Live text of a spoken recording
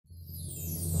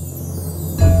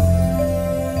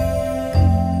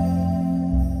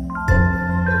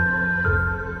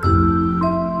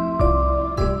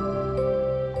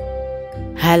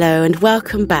hello and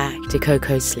welcome back to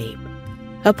Koko Sleep,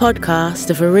 a podcast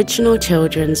of original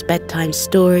children's bedtime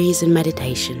stories and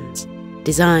meditations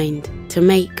designed to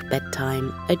make bedtime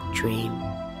a dream.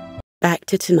 Back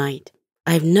to tonight.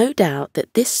 I've no doubt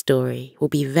that this story will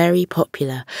be very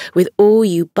popular with all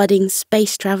you budding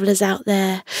space travellers out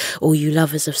there, all you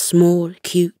lovers of small,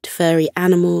 cute, furry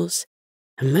animals,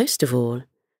 and most of all,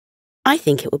 I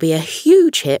think it will be a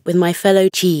huge hit with my fellow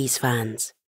cheese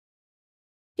fans.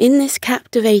 In this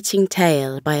captivating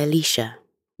tale by Alicia,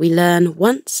 we learn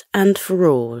once and for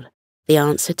all the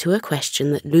answer to a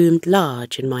question that loomed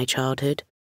large in my childhood,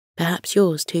 perhaps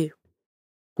yours too.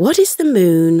 What is the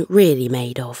moon really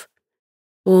made of?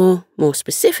 Or, more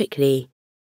specifically,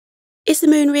 is the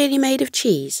moon really made of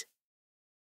cheese?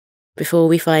 Before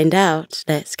we find out,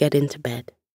 let's get into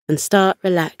bed and start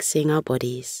relaxing our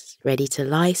bodies, ready to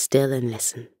lie still and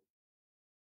listen.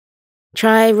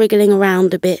 Try wriggling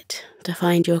around a bit to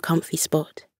find your comfy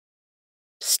spot.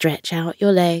 Stretch out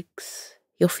your legs,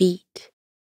 your feet,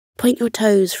 point your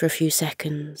toes for a few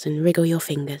seconds and wriggle your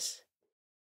fingers.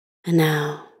 And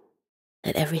now,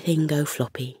 let everything go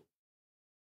floppy.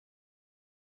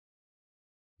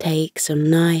 Take some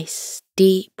nice,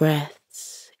 deep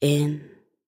breaths in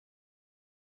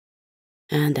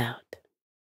and out.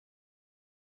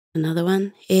 Another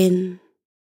one, in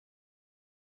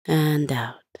and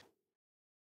out.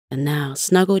 And now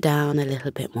snuggle down a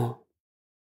little bit more.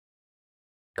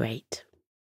 Great.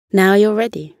 Now you're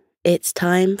ready. It's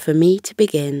time for me to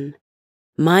begin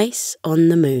Mice on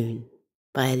the Moon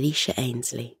by Alicia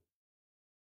Ainsley.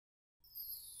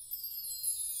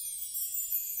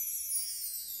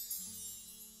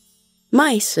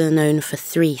 Mice are known for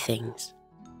three things.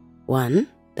 1,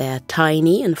 they are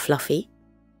tiny and fluffy.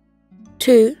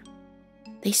 2,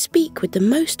 they speak with the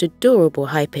most adorable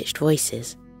high-pitched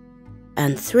voices.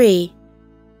 And 3,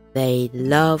 they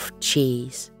love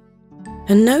cheese.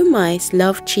 And no mice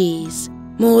love cheese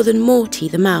more than Morty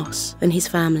the mouse and his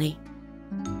family.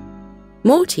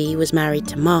 Morty was married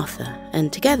to Martha,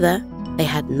 and together they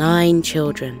had 9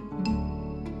 children.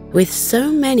 With so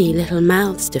many little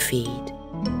mouths to feed,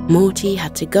 Morty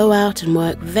had to go out and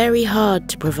work very hard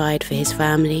to provide for his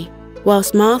family,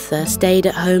 whilst Martha stayed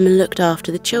at home and looked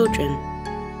after the children.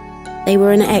 They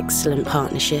were an excellent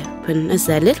partnership, and as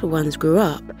their little ones grew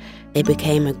up, they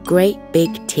became a great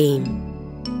big team.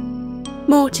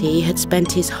 Morty had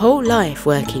spent his whole life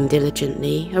working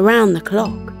diligently, around the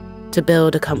clock, to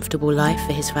build a comfortable life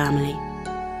for his family.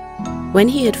 When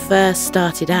he had first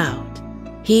started out,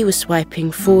 he was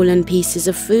swiping fallen pieces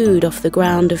of food off the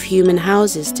ground of human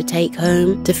houses to take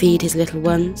home to feed his little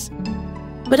ones.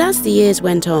 But as the years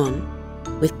went on,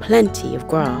 with plenty of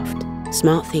graft,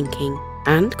 smart thinking,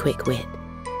 and quick wit,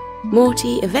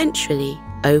 Morty eventually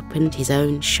opened his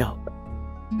own shop.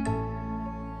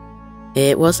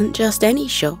 It wasn't just any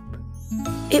shop,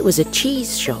 it was a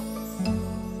cheese shop.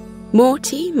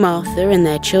 Morty, Martha and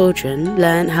their children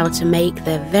learned how to make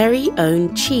their very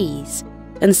own cheese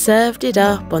and served it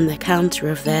up on the counter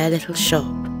of their little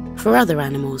shop for other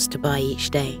animals to buy each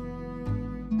day.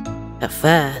 At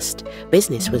first,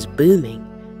 business was booming,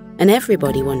 and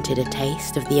everybody wanted a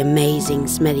taste of the amazing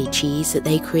smelly cheese that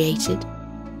they created.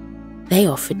 They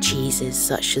offered cheeses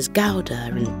such as Gouda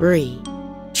and Brie,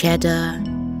 cheddar,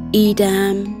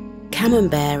 Edam,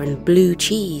 camembert and blue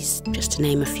cheese, just to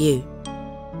name a few.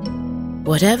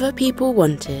 Whatever people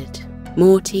wanted,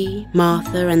 Morty,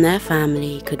 Martha and their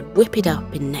family could whip it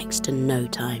up in next to no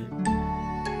time.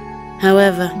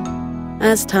 However,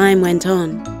 as time went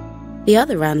on, the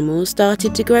other animals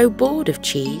started to grow bored of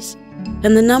cheese,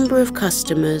 and the number of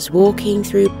customers walking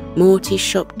through Morty's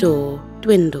shop door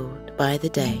dwindled by the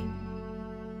day.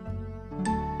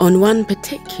 On one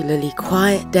particularly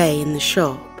quiet day in the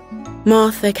shop,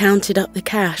 Martha counted up the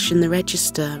cash in the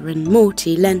register and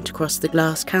Morty leant across the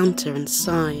glass counter and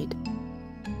sighed.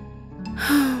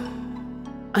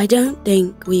 I don't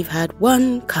think we've had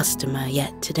one customer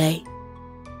yet today,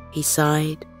 he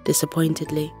sighed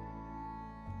disappointedly.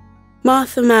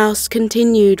 Martha Mouse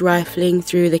continued rifling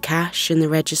through the cash in the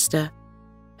register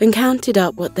and counted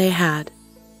up what they had.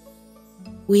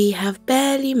 We have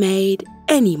barely made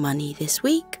any money this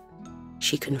week,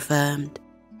 she confirmed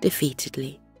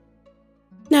defeatedly.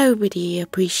 Nobody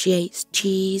appreciates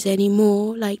cheese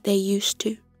anymore like they used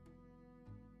to.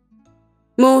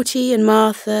 Morty and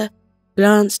Martha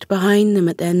glanced behind them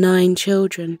at their 9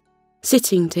 children,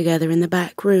 sitting together in the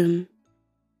back room.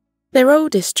 Their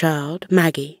oldest child,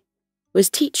 Maggie, was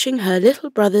teaching her little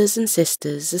brothers and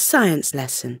sisters a science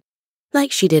lesson, like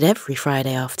she did every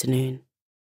Friday afternoon.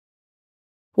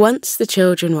 Once the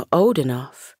children were old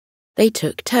enough, they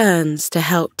took turns to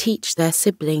help teach their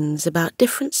siblings about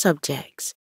different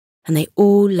subjects and they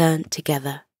all learnt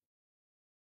together.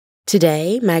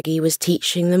 Today, Maggie was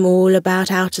teaching them all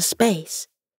about outer space.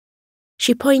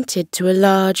 She pointed to a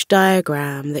large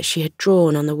diagram that she had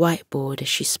drawn on the whiteboard as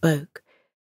she spoke.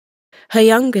 Her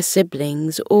younger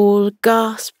siblings all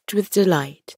gasped with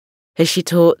delight as she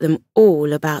taught them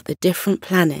all about the different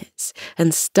planets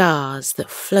and stars that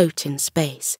float in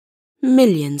space,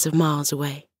 millions of miles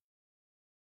away.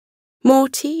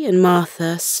 Morty and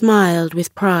Martha smiled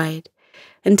with pride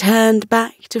and turned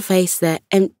back to face their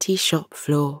empty shop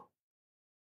floor.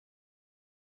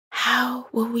 "How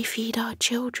will we feed our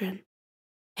children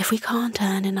if we can't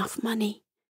earn enough money?"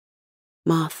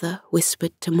 Martha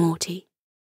whispered to Morty.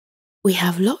 "We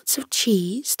have lots of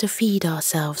cheese to feed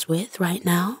ourselves with right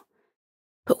now,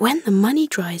 but when the money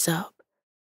dries up,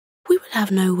 we will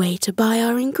have no way to buy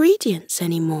our ingredients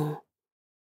anymore.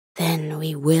 Then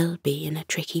we will be in a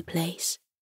tricky place."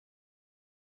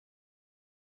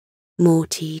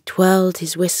 Morty twirled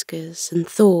his whiskers and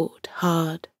thought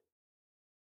hard.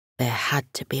 There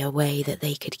had to be a way that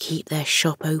they could keep their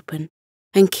shop open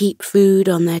and keep food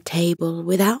on their table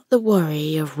without the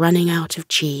worry of running out of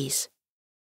cheese.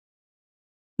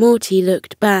 Morty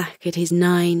looked back at his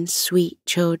 9 sweet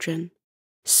children,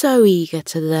 so eager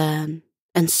to learn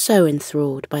and so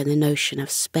enthralled by the notion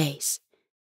of space.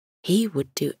 He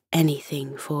would do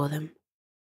anything for them.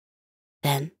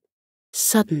 Then,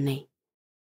 suddenly,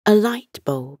 a light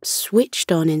bulb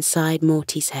switched on inside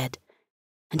Morty's head,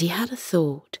 and he had a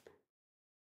thought.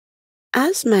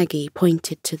 As Maggie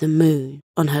pointed to the moon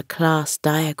on her class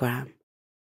diagram,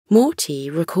 Morty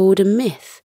recalled a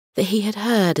myth that he had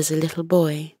heard as a little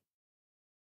boy.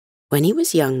 When he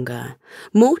was younger,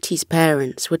 Morty's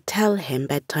parents would tell him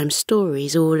bedtime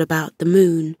stories all about the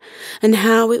moon and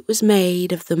how it was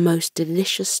made of the most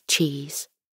delicious cheese.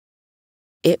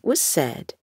 It was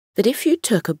said that if you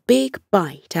took a big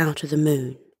bite out of the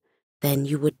moon, then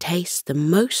you would taste the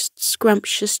most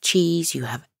scrumptious cheese you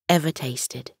have ever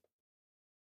tasted.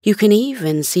 You can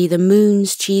even see the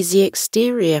moon's cheesy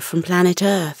exterior from planet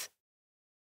Earth.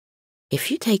 If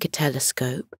you take a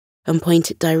telescope and point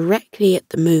it directly at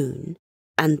the moon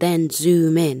and then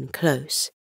zoom in close,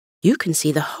 you can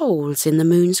see the holes in the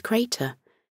moon's crater,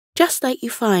 just like you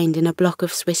find in a block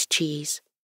of Swiss cheese.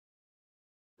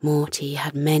 Morty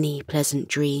had many pleasant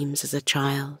dreams as a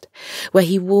child, where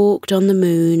he walked on the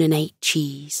moon and ate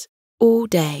cheese all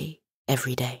day,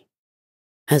 every day.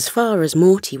 As far as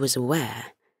Morty was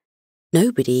aware,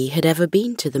 nobody had ever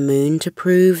been to the moon to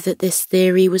prove that this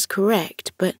theory was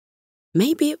correct, but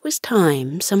maybe it was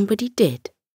time somebody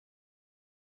did.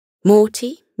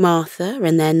 Morty, Martha,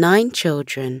 and their 9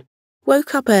 children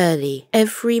woke up early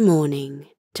every morning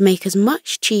to make as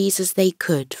much cheese as they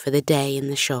could for the day in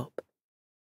the shop.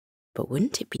 But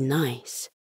wouldn't it be nice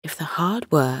if the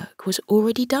hard work was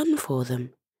already done for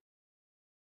them?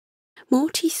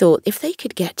 Morty thought if they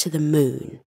could get to the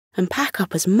moon and pack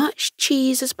up as much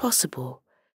cheese as possible,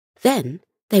 then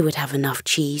they would have enough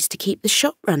cheese to keep the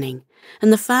shop running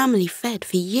and the family fed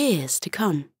for years to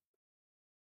come.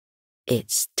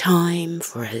 "It's time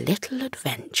for a little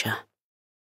adventure,"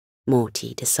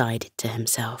 Morty decided to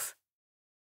himself.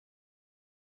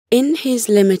 In his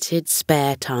limited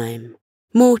spare time,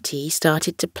 Morty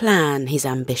started to plan his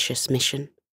ambitious mission.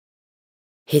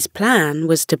 His plan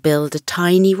was to build a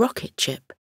tiny rocket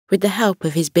ship with the help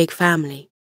of his big family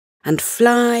and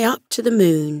fly up to the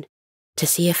moon to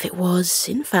see if it was,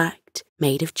 in fact,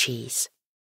 made of cheese.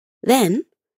 Then,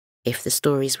 if the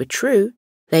stories were true,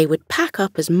 they would pack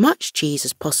up as much cheese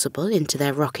as possible into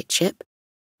their rocket ship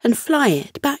and fly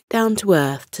it back down to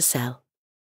Earth to sell.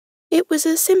 It was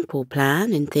a simple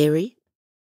plan in theory,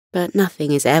 but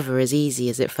nothing is ever as easy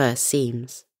as it first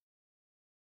seems.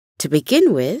 To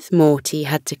begin with, Morty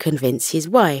had to convince his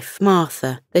wife,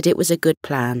 Martha, that it was a good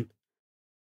plan.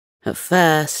 At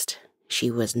first,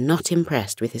 she was not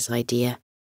impressed with his idea,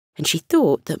 and she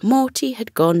thought that Morty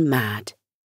had gone mad.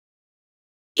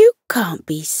 "You can't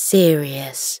be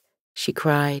serious," she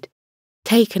cried,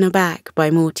 taken aback by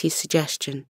Morty's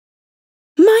suggestion.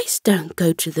 "Mice don't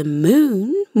go to the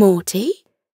moon, Morty,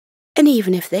 and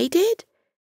even if they did,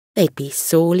 they'd be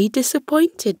sorely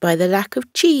disappointed by the lack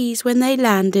of cheese when they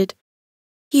landed.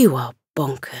 You are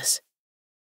bonkers."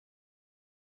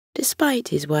 Despite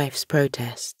his wife's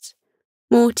protests,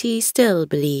 Morty still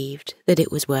believed that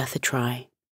it was worth a try.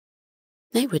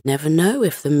 They would never know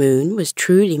if the moon was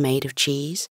truly made of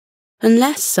cheese,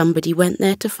 unless somebody went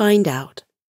there to find out.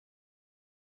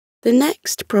 The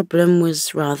next problem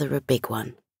was rather a big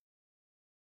one.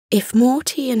 If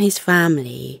Morty and his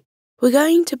family were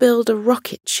going to build a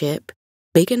rocket ship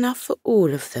big enough for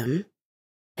all of them,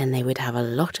 then they would have a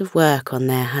lot of work on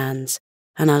their hands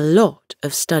and a lot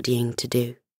of studying to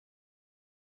do.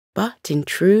 But in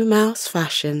true mouse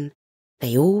fashion,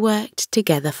 they all worked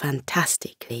together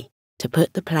fantastically to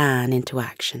put the plan into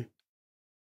action.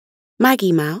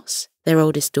 Maggie Mouse, their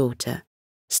oldest daughter,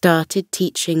 started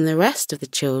teaching the rest of the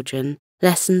children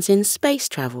lessons in space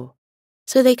travel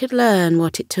so they could learn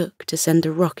what it took to send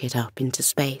a rocket up into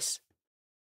space.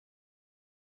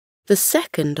 The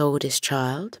second oldest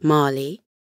child, Marley,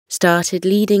 started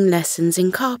leading lessons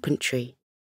in carpentry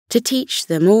to teach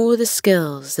them all the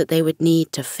skills that they would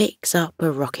need to fix up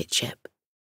a rocket ship.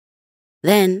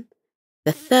 Then,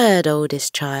 the third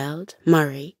oldest child,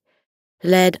 Murray,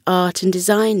 led art and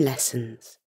design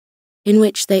lessons, in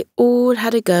which they all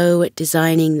had a go at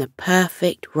designing the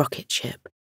perfect rocket ship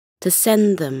to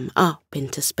send them up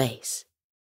into space.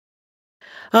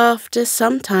 After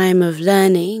some time of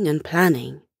learning and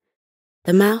planning,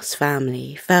 the mouse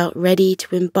family felt ready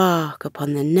to embark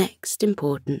upon the next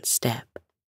important step.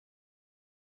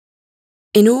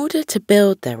 In order to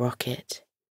build their rocket,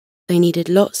 they needed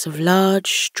lots of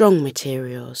large, strong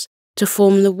materials to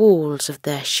form the walls of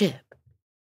their ship.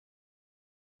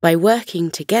 By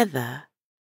working together,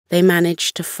 they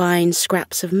managed to find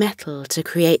scraps of metal to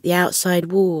create the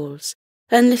outside walls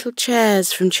and little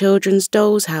chairs from children's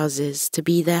dolls' houses to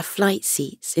be their flight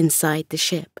seats inside the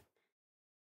ship.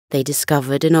 They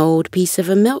discovered an old piece of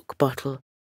a milk bottle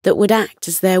that would act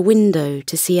as their window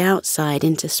to see outside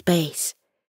into space,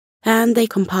 and they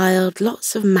compiled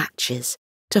lots of matches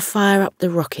to fire up the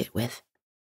rocket with.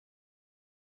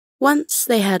 Once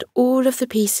they had all of the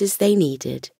pieces they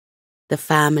needed, the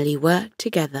family worked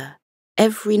together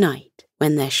every night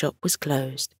when their shop was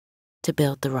closed to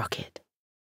build the rocket.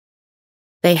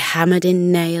 They hammered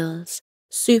in nails,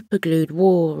 superglued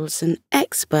walls, and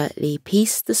expertly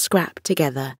pieced the scrap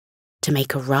together to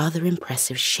make a rather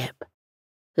impressive ship,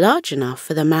 large enough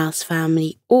for the mouse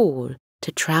family all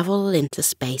to travel into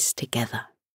space together.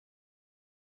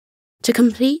 To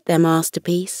complete their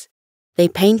masterpiece, they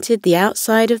painted the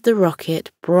outside of the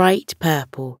rocket bright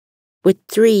purple with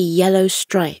 3 yellow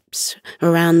stripes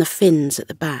around the fins at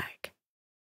the back.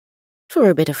 For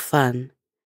a bit of fun,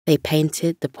 they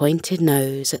painted the pointed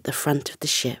nose at the front of the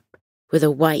ship with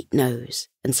a white nose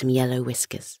and some yellow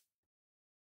whiskers.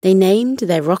 They named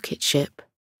their rocket ship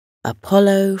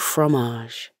Apollo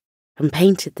Fromage and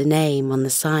painted the name on the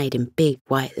side in big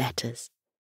white letters.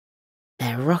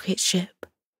 Their rocket ship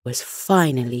was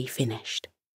finally finished.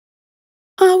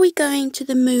 "Are we going to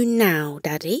the moon now,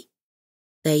 Daddy?"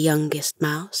 their youngest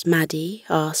mouse, Maddie,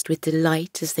 asked with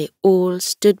delight as they all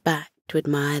stood back to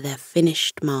admire their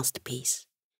finished masterpiece.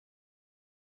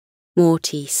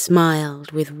 Morty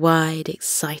smiled with wide,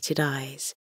 excited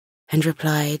eyes and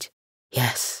replied,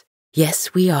 Yes,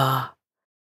 we are.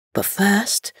 But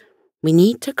first, we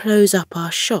need to close up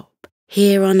our shop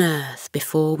here on Earth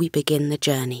before we begin the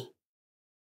journey."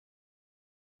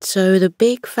 So the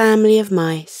big family of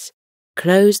mice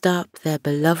closed up their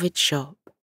beloved shop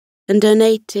and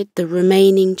donated the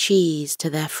remaining cheese to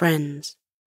their friends.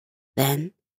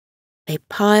 Then they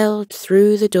piled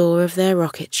through the door of their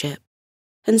rocket ship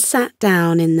and sat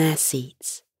down in their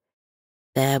seats.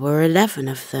 There were 11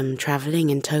 of them travelling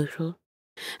in total,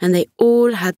 and they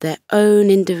all had their own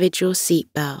individual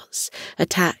seat belts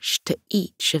attached to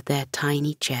each of their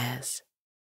tiny chairs.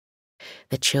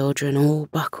 The children all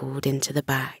buckled into the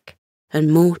back,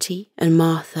 and Morty and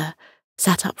Martha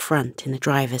sat up front in the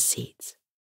driver's seats.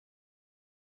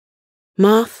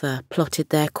 Martha plotted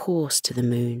their course to the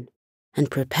moon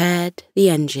and prepared the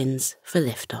engines for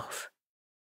liftoff.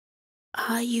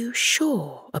 "Are you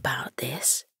sure about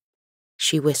this?"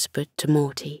 she whispered to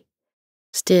Morty,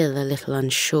 still a little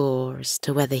unsure as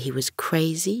to whether he was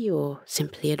crazy or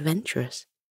simply adventurous.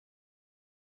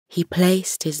 He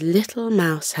placed his little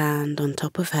mouse hand on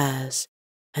top of hers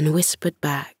and whispered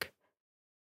back,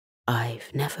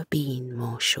 "I've never been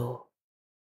more sure."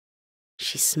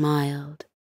 She smiled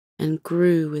and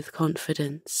grew with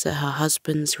confidence at her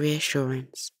husband's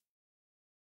reassurance.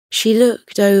 She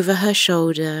looked over her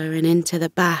shoulder and into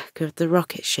the back of the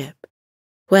rocket ship,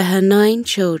 where her 9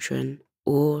 children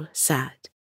all sat,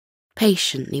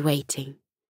 patiently waiting,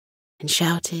 and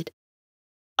shouted,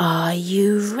 "Are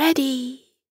you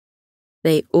ready?"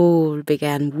 They all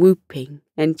began whooping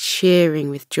and cheering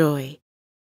with joy,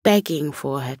 begging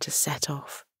for her to set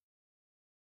off.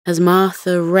 As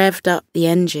Martha revved up the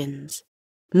engines,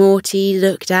 Morty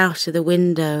looked out of the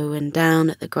window and down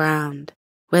at the ground,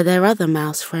 where their other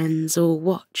mouse friends all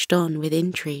watched on with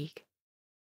intrigue.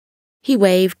 He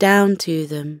waved down to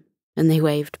them, and they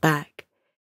waved back.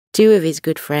 2 of his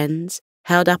good friends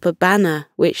held up a banner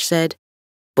which said,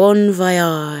 "Bon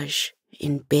voyage,"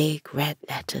 in big red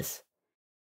letters.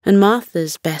 and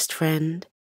Martha's best friend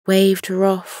waved her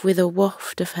off with a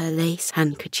waft of her lace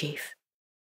handkerchief.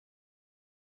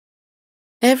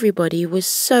 Everybody was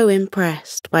so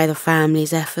impressed by the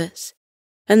family's efforts,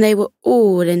 and they were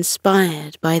all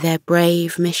inspired by their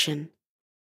brave mission.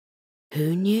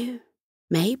 Who knew?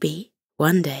 Maybe,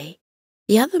 one day,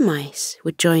 the other mice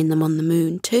would join them on the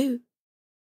moon too.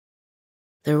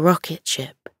 The rocket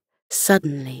ship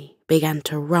suddenly began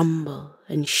to rumble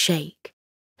and shake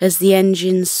as the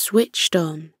engines switched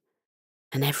on,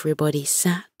 and everybody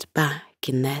sat back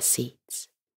in their seats.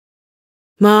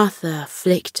 Martha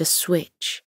flicked a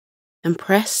switch and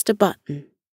pressed a button,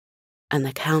 and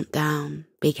the countdown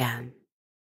began.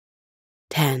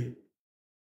 10,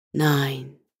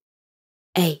 9,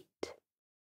 8,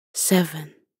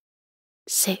 7,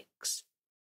 6,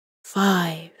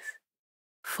 5,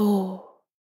 4,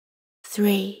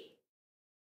 3,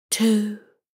 2,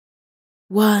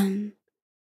 1,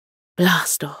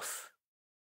 blast off.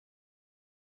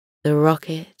 The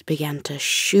rocket began to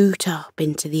shoot up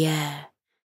into the air,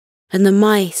 and the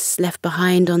mice left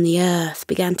behind on the earth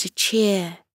began to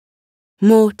cheer.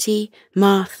 Morty,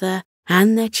 Martha,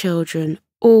 and their children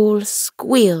all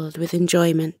squealed with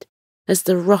enjoyment as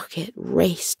the rocket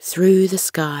raced through the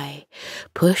sky,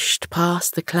 pushed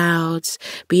past the clouds,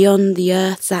 beyond the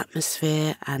Earth's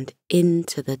atmosphere, and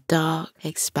into the dark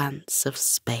expanse of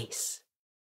space.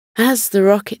 As the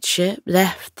rocket ship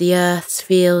left the Earth's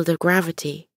field of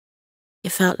gravity,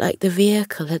 it felt like the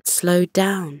vehicle had slowed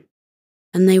down,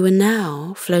 and they were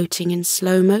now floating in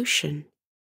slow motion.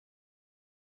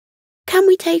 "Can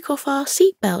we take off our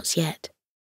seatbelts yet?"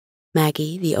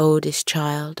 Maggie, the oldest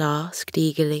child, asked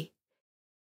eagerly.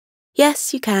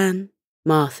 "Yes, you can,"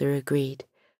 Martha agreed,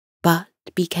 "but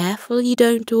be careful you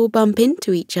don't all bump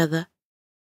into each other."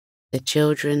 The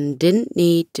children didn't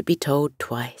need to be told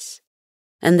twice,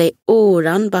 and they all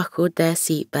unbuckled their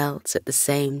seatbelts at the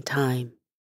same time.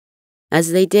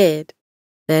 As they did,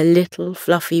 their little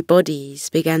fluffy bodies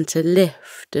began to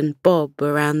lift and bob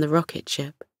around the rocket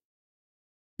ship.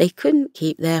 They couldn't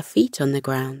keep their feet on the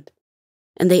ground,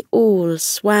 and they all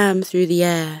swam through the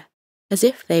air as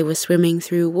if they were swimming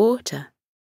through water.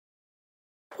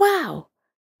 "Wow,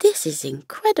 this is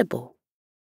incredible!"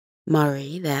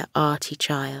 Murray, their arty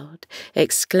child,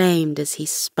 exclaimed as he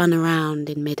spun around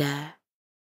in midair.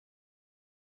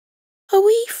 "Are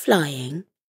we flying?"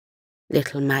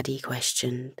 little Maddie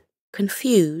questioned,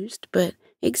 confused but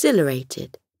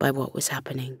exhilarated by what was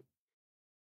happening.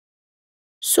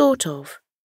 "Sort of,"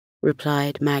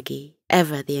 replied Maggie,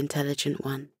 ever the intelligent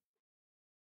one.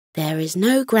 "There is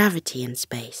no gravity in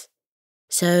space,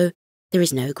 so there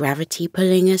is no gravity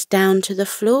pulling us down to the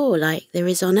floor like there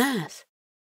is on Earth,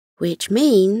 which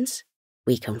means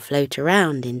we can float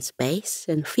around in space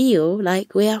and feel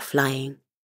like we are flying."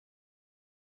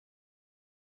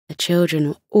 The children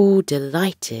were all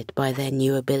delighted by their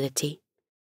new ability,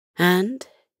 and,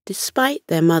 despite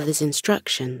their mother's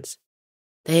instructions,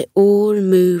 they all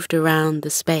moved around the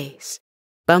space,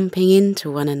 bumping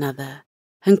into one another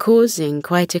and causing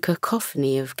quite a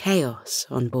cacophony of chaos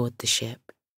on board the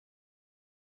ship.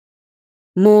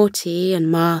 Morty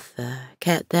and Martha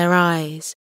kept their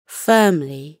eyes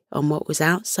firmly on what was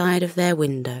outside of their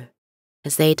window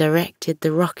as they directed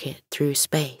the rocket through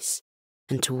space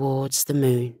and towards the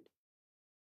moon.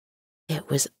 It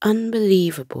was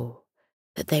unbelievable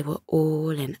that they were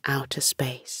all in outer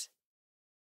space.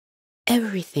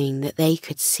 Everything that they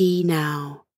could see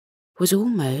now was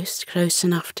almost close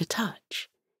enough to touch,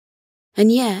 and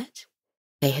yet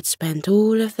they had spent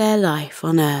all of their life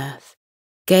on Earth,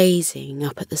 gazing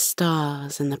up at the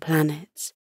stars and the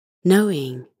planets,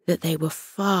 knowing that they were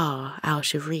far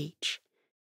out of reach.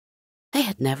 They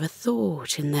had never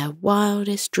thought in their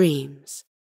wildest dreams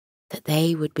that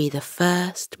they would be the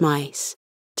first mice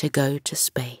to go to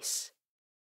space.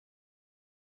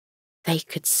 They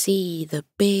could see the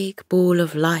big ball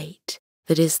of light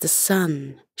that is the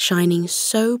sun shining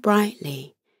so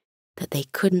brightly that they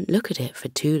couldn't look at it for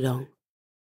too long.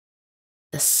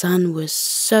 The sun was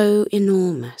so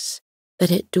enormous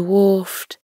that it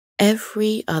dwarfed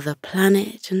every other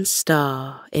planet and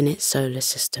star in its solar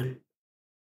system.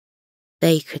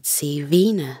 They could see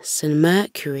Venus and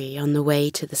Mercury on the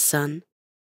way to the sun,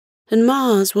 and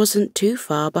Mars wasn't too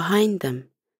far behind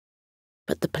them.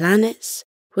 But the planets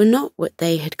were not what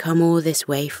they had come all this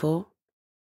way for.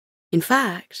 In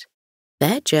fact,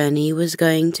 their journey was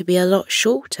going to be a lot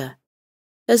shorter,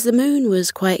 as the moon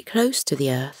was quite close to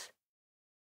the Earth.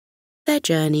 Their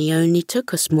journey only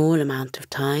took a small amount of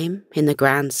time in the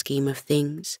grand scheme of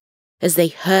things, as they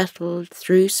hurtled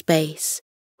through space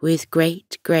with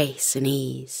great grace and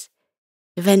ease,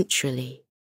 eventually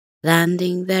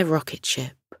landing their rocket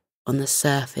ship on the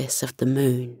surface of the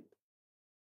moon.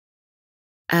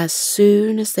 As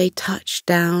soon as they touched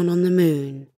down on the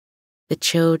moon, the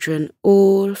children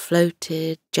all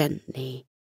floated gently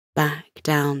back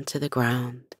down to the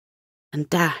ground and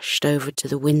dashed over to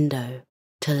the window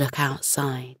to look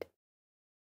outside.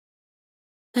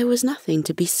 There was nothing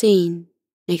to be seen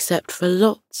except for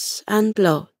lots and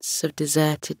lots of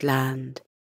deserted land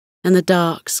and the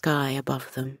dark sky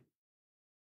above them.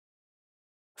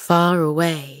 Far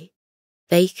away,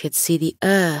 they could see the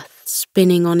earth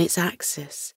spinning on its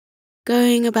axis,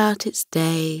 going about its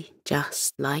day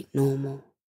just like normal.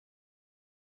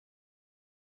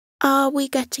 "Are we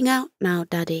getting out now,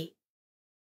 Daddy?"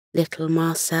 little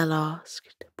Marcel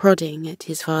asked, prodding at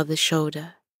his father's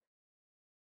shoulder.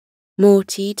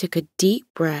 Morty took a deep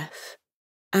breath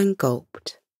and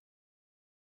gulped.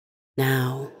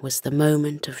 Now was the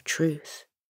moment of truth.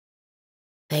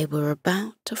 They were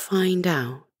about to find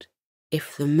out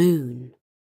if the moon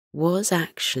was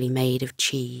actually made of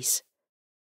cheese,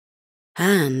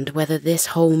 and whether this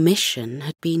whole mission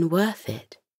had been worth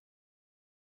it.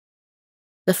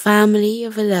 The family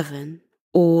of 11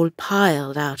 all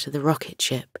piled out of the rocket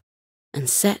ship and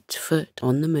set foot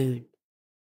on the moon.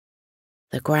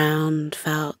 The ground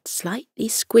felt slightly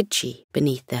squidgy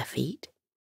beneath their feet,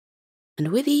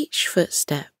 and with each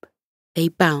footstep they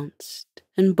bounced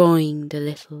and boinged a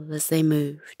little as they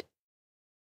moved.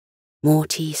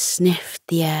 Morty sniffed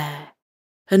the air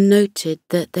and noted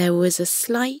that there was a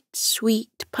slight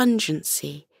sweet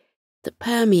pungency that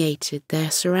permeated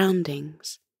their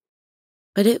surroundings,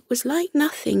 but it was like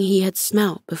nothing he had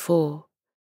smelt before.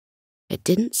 It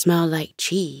didn't smell like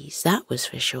cheese, that was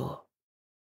for sure.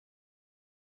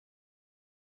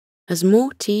 As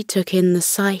Morty took in the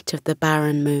sight of the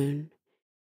barren moon,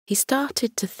 he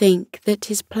started to think that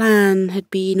his plan had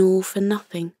been all for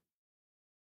nothing.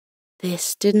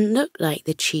 This didn't look like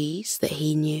the cheese that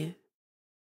he knew.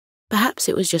 Perhaps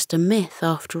it was just a myth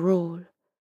after all.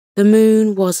 The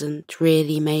moon wasn't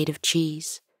really made of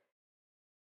cheese.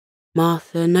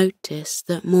 Martha noticed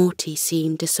that Morty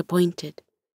seemed disappointed,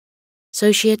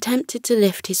 so she attempted to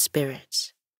lift his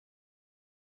spirits.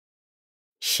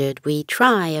 "Should we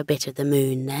try a bit of the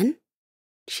moon, then?"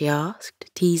 she asked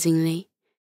teasingly.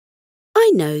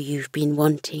 "I know you've been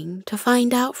wanting to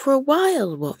find out for a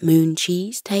while what moon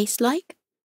cheese tastes like."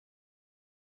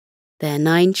 Their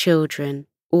 9 children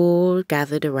all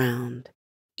gathered around,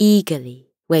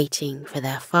 eagerly waiting for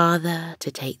their father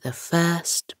to take the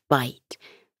first bite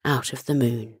out of the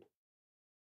moon.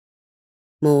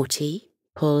 Morty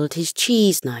pulled his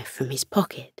cheese knife from his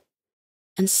pocket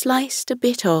and sliced a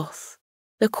bit off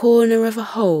the corner of a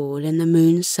hole in the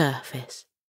moon's surface.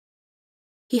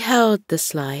 He held the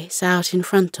slice out in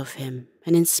front of him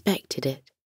and inspected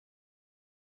it.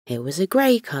 It was a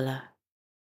grey colour,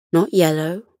 not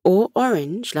yellow or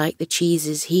orange like the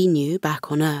cheeses he knew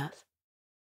back on Earth.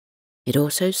 It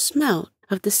also smelt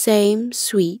of the same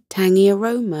sweet, tangy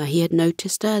aroma he had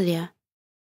noticed earlier,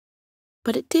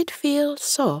 but it did feel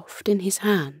soft in his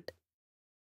hand.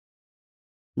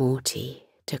 Morty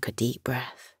took a deep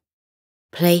breath,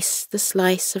 placed the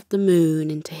slice of the moon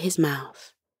into his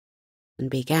mouth, and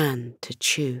began to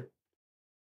chew.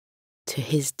 To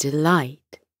his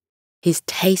delight, his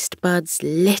taste buds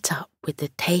lit up with the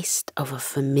taste of a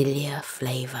familiar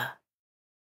flavour.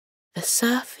 The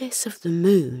surface of the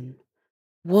moon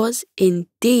was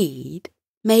indeed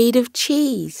made of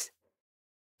cheese.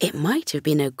 It might have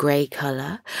been a grey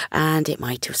colour, and it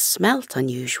might have smelt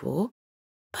unusual,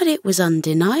 but it was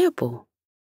undeniable.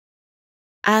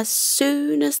 As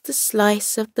soon as the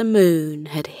slice of the moon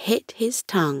had hit his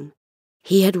tongue,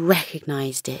 he had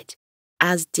recognised it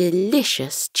as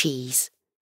delicious cheese.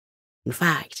 In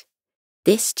fact,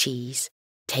 this cheese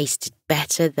tasted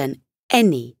better than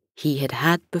any he had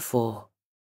had before.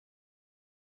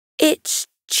 "It's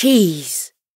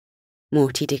cheese,"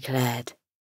 Morty declared,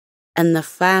 and the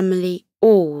family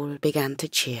all began to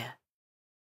cheer.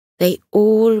 They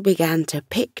all began to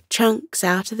pick chunks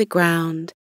out of the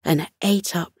ground and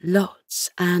ate up lots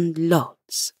and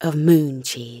lots of moon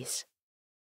cheese.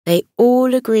 They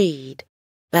all agreed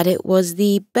that it was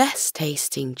the best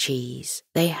tasting cheese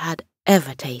they had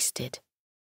ever tasted.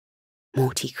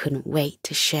 Morty couldn't wait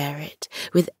to share it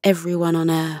with everyone on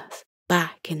Earth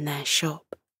back in their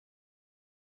shop.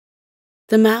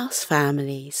 The mouse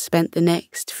family spent the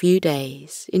next few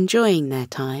days enjoying their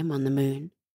time on the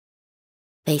moon.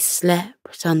 They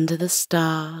slept under the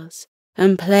stars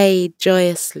and played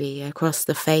joyously across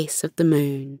the face of the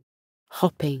moon,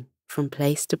 hopping from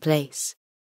place to place,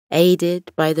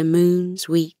 aided by the moon's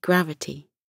weak gravity.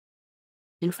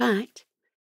 In fact,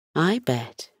 I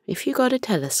bet if you got a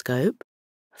telescope,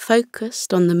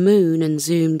 focused on the moon and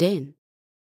zoomed in,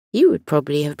 you would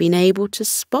probably have been able to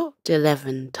spot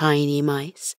 11 tiny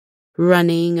mice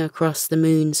running across the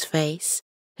moon's face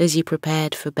as you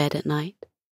prepared for bed at night.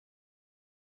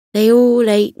 They all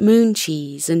ate moon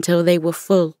cheese until they were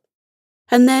full,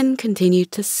 and then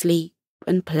continued to sleep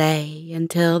and play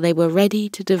until they were ready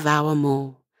to devour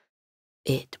more.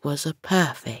 It was a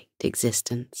perfect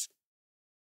existence.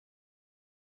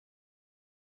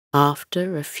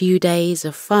 After a few days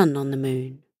of fun on the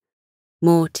moon,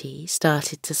 Morty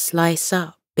started to slice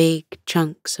up big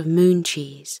chunks of moon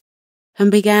cheese and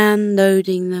began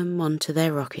loading them onto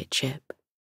their rocket ship.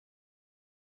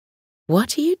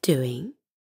 "What are you doing?"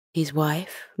 his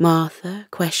wife, Martha,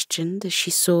 questioned as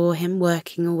she saw him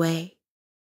working away.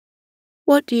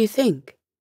 "What do you think?"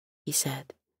 he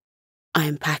said.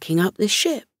 "I'm packing up this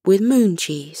ship with moon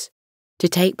cheese to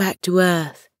take back to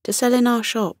Earth to sell in our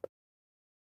shop.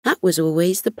 That was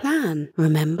always the plan,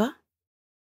 remember?"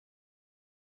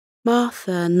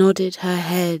 Martha nodded her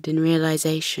head in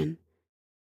realization.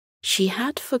 She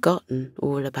had forgotten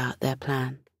all about their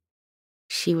plan.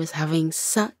 She was having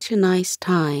such a nice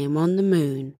time on the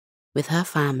moon with her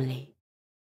family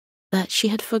that she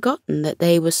had forgotten that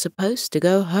they were supposed to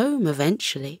go home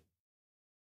eventually.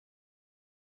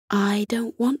 "I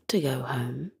don't want to go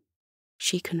home,"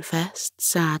 she confessed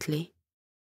sadly.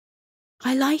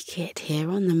 "I like it here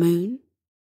on the moon.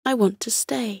 I want to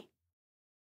stay."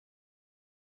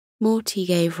 Morty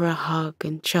gave her a hug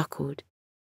and chuckled.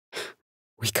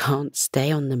 "We can't stay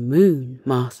on the moon,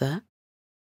 Martha,"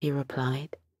 he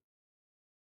replied.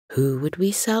 "Who would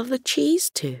we sell the cheese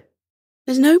to?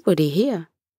 There's nobody here."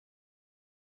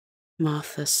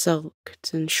 Martha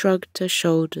sulked and shrugged her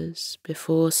shoulders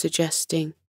before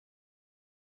suggesting,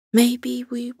 "Maybe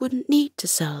we wouldn't need to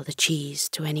sell the cheese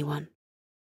to anyone.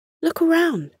 Look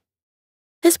around.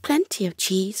 There's plenty of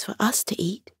cheese for us to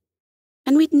eat,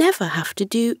 and we'd never have to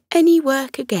do any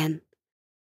work again.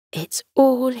 It's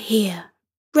all here,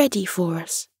 ready for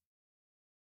us."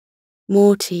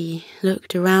 Morty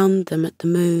looked around them at the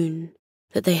moon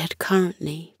that they had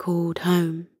currently called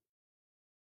home.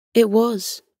 It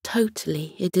was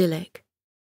totally idyllic.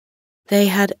 They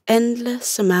had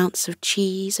endless amounts of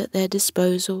cheese at their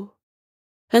disposal,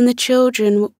 and the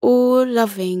children were all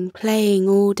loving playing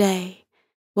all day,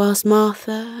 whilst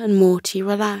Martha and Morty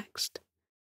relaxed.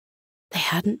 They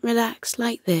hadn't relaxed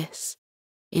like this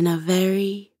in a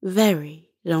very,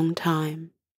 very long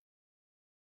time.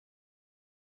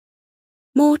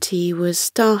 Morty was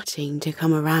starting to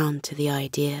come around to the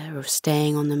idea of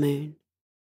staying on the moon,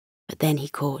 but then he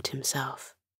caught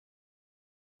himself.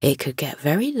 It could get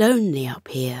very lonely up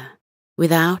here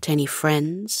without any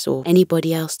friends or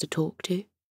anybody else to talk to.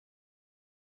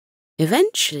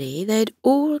 Eventually, they'd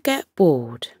all get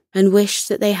bored and wish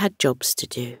that they had jobs to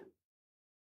do.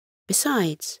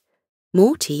 Besides,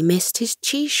 Morty missed his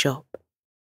cheese shop.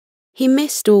 He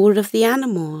missed all of the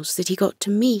animals that he got to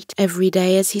meet every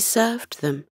day as he served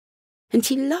them, and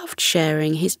he loved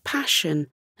sharing his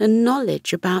passion and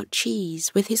knowledge about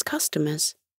cheese with his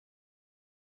customers.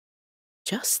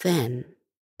 Just then,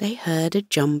 they heard a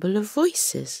jumble of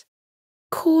voices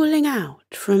calling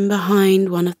out from behind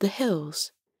one of the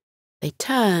hills. They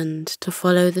turned to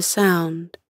follow the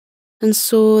sound and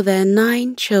saw their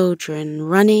 9 children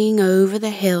running over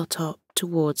the hilltop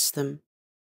towards them,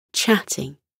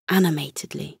 chatting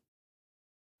animatedly.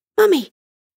 "Mummy,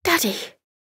 Daddy,"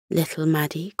 little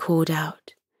Maddie called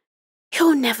out.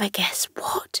 "You'll never guess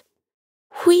what.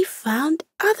 We found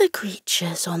other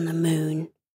creatures on the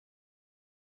moon."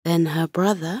 Then her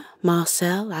brother,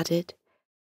 Marcel, added,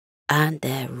 "And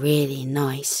they're really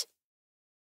nice."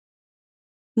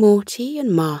 Morty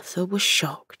and Martha were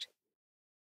shocked.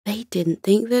 They didn't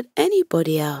think that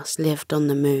anybody else lived on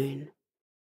the moon.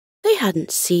 They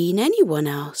hadn't seen anyone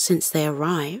else since they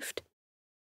arrived.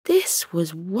 This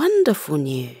was wonderful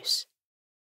news.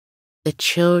 The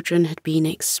children had been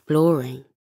exploring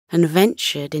and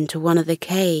ventured into one of the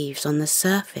caves on the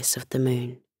surface of the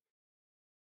moon.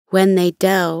 When they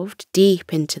delved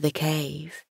deep into the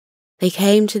cave, they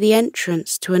came to the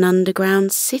entrance to an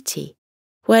underground city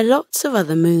where lots of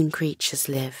other moon creatures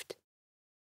lived.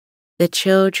 The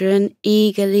children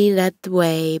eagerly led the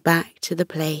way back to the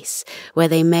place where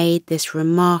they made this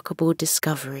remarkable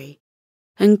discovery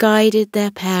and guided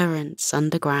their parents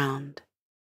underground.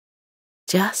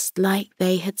 Just like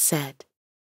they had said,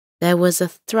 there was a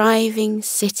thriving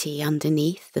city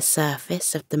underneath the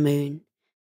surface of the moon.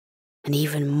 And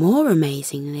even more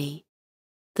amazingly,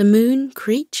 the moon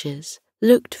creatures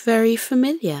looked very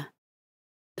familiar.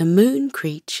 The moon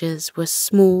creatures were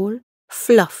small,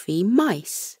 fluffy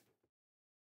mice.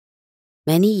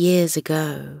 Many years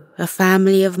ago, a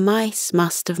family of mice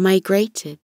must have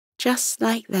migrated, just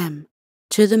like them,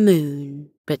 to the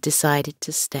moon, but decided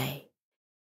to stay.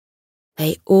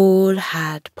 They all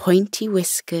had pointy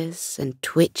whiskers and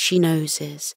twitchy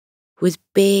noses with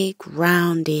big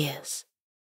round ears.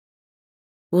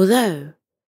 Although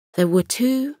there were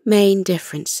two main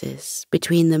differences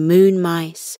between the moon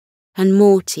mice and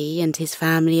Morty and his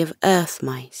family of earth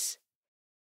mice.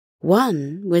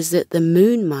 One was that the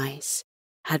moon mice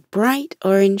had bright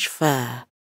orange fur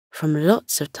from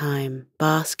lots of time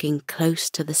basking close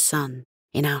to the sun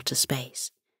in outer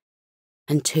space.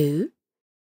 And two,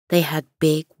 they had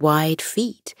big wide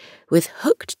feet with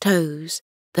hooked toes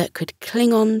that could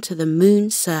cling on to the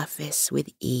moon's surface with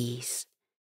ease.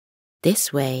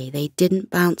 This way they didn't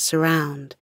bounce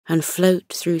around and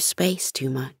float through space too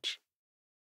much.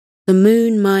 The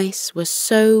moon mice were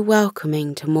so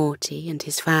welcoming to Morty and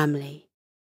his family,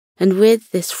 and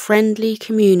with this friendly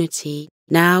community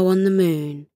now on the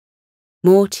moon,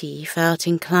 Morty felt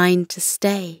inclined to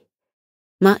stay,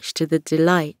 much to the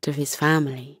delight of his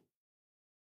family.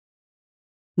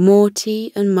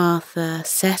 Morty and Martha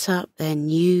set up their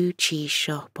new cheese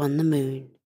shop on the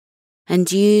moon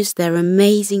and used their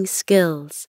amazing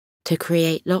skills to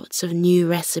create lots of new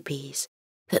recipes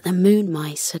that the moon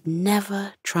mice had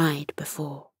never tried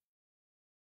before.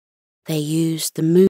 They used the moon